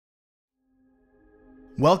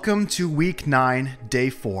Welcome to Week 9,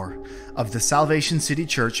 Day 4 of the Salvation City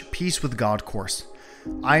Church Peace with God course.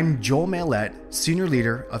 I'm Joel Maillet, Senior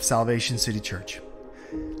Leader of Salvation City Church.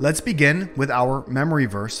 Let's begin with our memory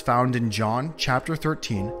verse found in John chapter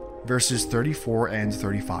 13, verses 34 and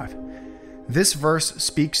 35. This verse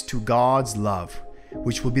speaks to God's love,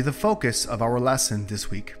 which will be the focus of our lesson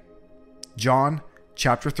this week. John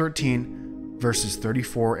chapter 13, verses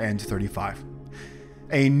 34 and 35.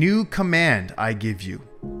 A new command I give you,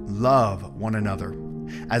 love one another.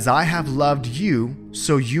 As I have loved you,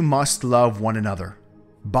 so you must love one another.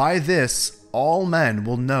 By this, all men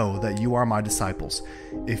will know that you are my disciples,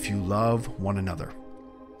 if you love one another.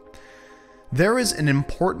 There is an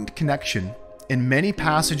important connection in many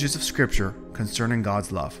passages of Scripture concerning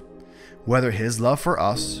God's love, whether His love for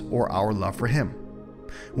us or our love for Him.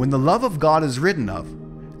 When the love of God is written of,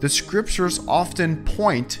 the Scriptures often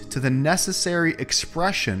point to the necessary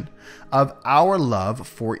expression of our love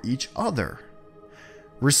for each other.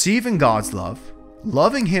 Receiving God's love,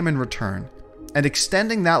 loving Him in return, and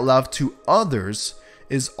extending that love to others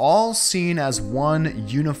is all seen as one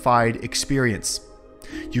unified experience.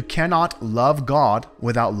 You cannot love God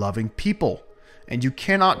without loving people, and you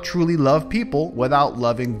cannot truly love people without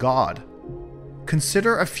loving God.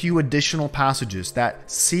 Consider a few additional passages that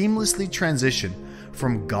seamlessly transition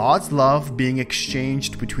from God's love being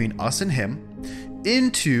exchanged between us and Him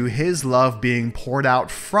into His love being poured out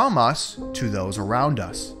from us to those around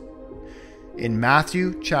us. In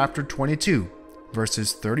Matthew chapter 22,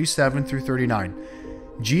 verses 37 through 39,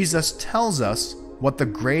 Jesus tells us what the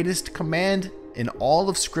greatest command in all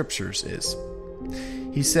of Scriptures is.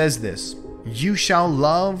 He says this, "You shall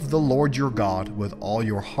love the Lord your God with all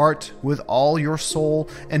your heart, with all your soul,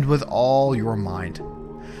 and with all your mind."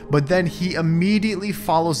 But then He immediately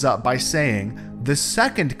follows up by saying, the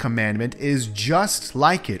second commandment is just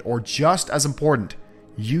like it, or just as important.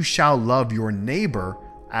 You shall love your neighbor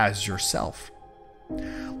as yourself.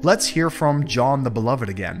 Let's hear from John the Beloved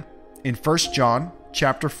again. In 1 John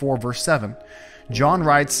chapter 4, verse 7, John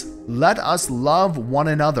writes, "Let us love one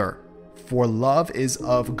another, for love is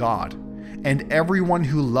of God. And everyone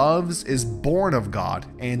who loves is born of God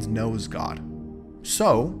and knows God."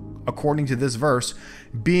 So, according to this verse,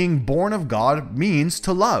 being born of God means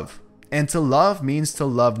to love. And to love means to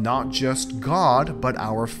love not just God, but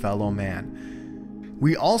our fellow man.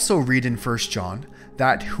 We also read in 1 John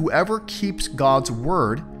that whoever keeps God's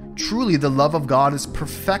word, truly the love of God is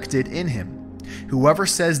perfected in him. Whoever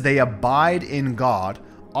says they abide in God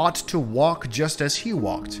ought to walk just as He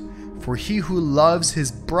walked. For he who loves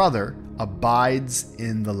his brother abides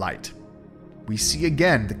in the light. We see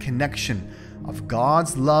again the connection of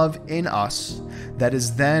God's love in us that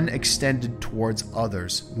is then extended towards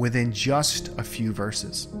others within just a few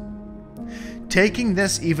verses. Taking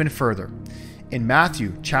this even further, in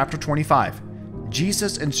Matthew chapter 25,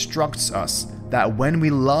 Jesus instructs us that when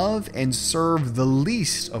we love and serve the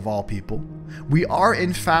least of all people, we are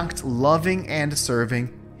in fact loving and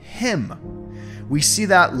serving Him. We see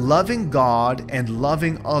that loving God and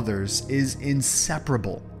loving others is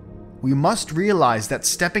inseparable. We must realize that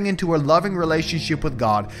stepping into a loving relationship with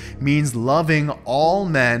God means loving all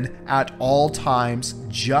men at all times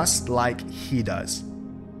just like He does.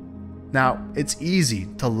 Now, it's easy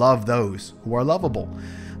to love those who are lovable,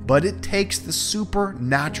 but it takes the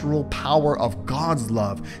supernatural power of God's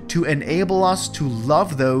love to enable us to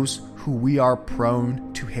love those who we are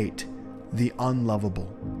prone to hate, the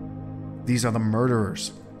unlovable. These are the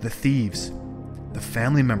murderers, the thieves, the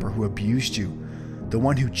family member who abused you, the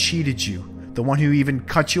one who cheated you, the one who even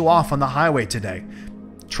cut you off on the highway today.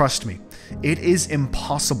 Trust me, it is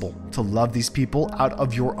impossible to love these people out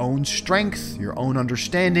of your own strength, your own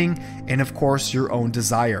understanding, and of course, your own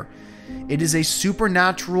desire. It is a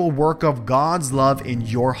supernatural work of God's love in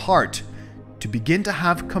your heart to begin to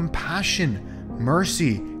have compassion,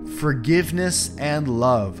 mercy, forgiveness, and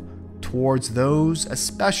love towards those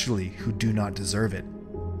especially who do not deserve it.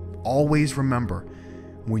 Always remember,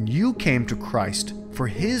 when you came to Christ for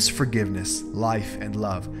His forgiveness, life, and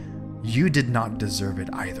love, you did not deserve it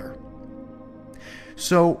either.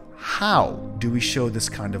 So, how do we show this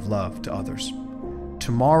kind of love to others?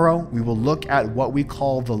 Tomorrow, we will look at what we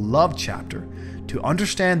call the love chapter to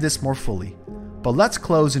understand this more fully. But let's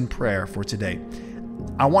close in prayer for today.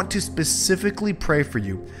 I want to specifically pray for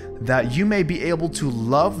you that you may be able to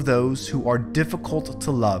love those who are difficult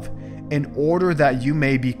to love, in order that you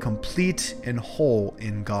may be complete and whole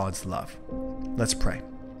in God's love. Let's pray.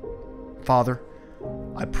 Father,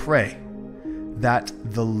 I pray that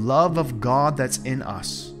the love of God that's in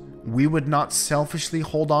us, we would not selfishly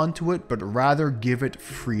hold on to it, but rather give it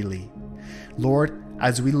freely. Lord,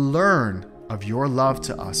 as we learn of your love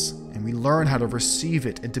to us, and we learn how to receive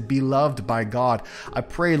it and to be loved by God, I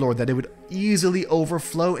pray, Lord, that it would easily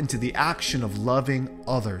overflow into the action of loving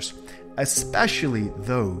others, especially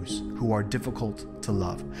those who are difficult to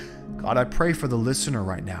love. God, I pray for the listener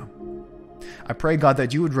right now. I pray, God,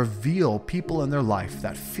 that you would reveal people in their life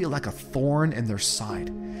that feel like a thorn in their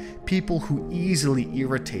side, people who easily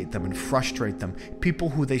irritate them and frustrate them, people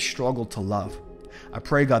who they struggle to love. I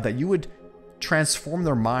pray, God, that you would transform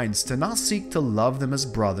their minds to not seek to love them as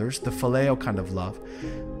brothers, the phileo kind of love,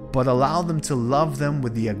 but allow them to love them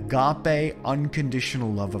with the agape,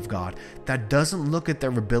 unconditional love of God that doesn't look at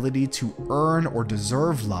their ability to earn or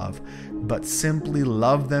deserve love, but simply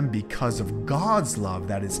love them because of God's love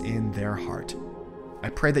that is in their heart. I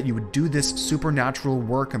pray that you would do this supernatural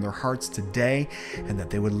work in their hearts today, and that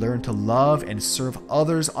they would learn to love and serve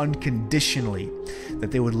others unconditionally,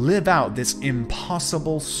 that they would live out this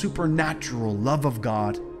impossible, supernatural love of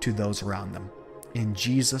God to those around them. In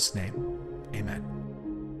Jesus' name, amen.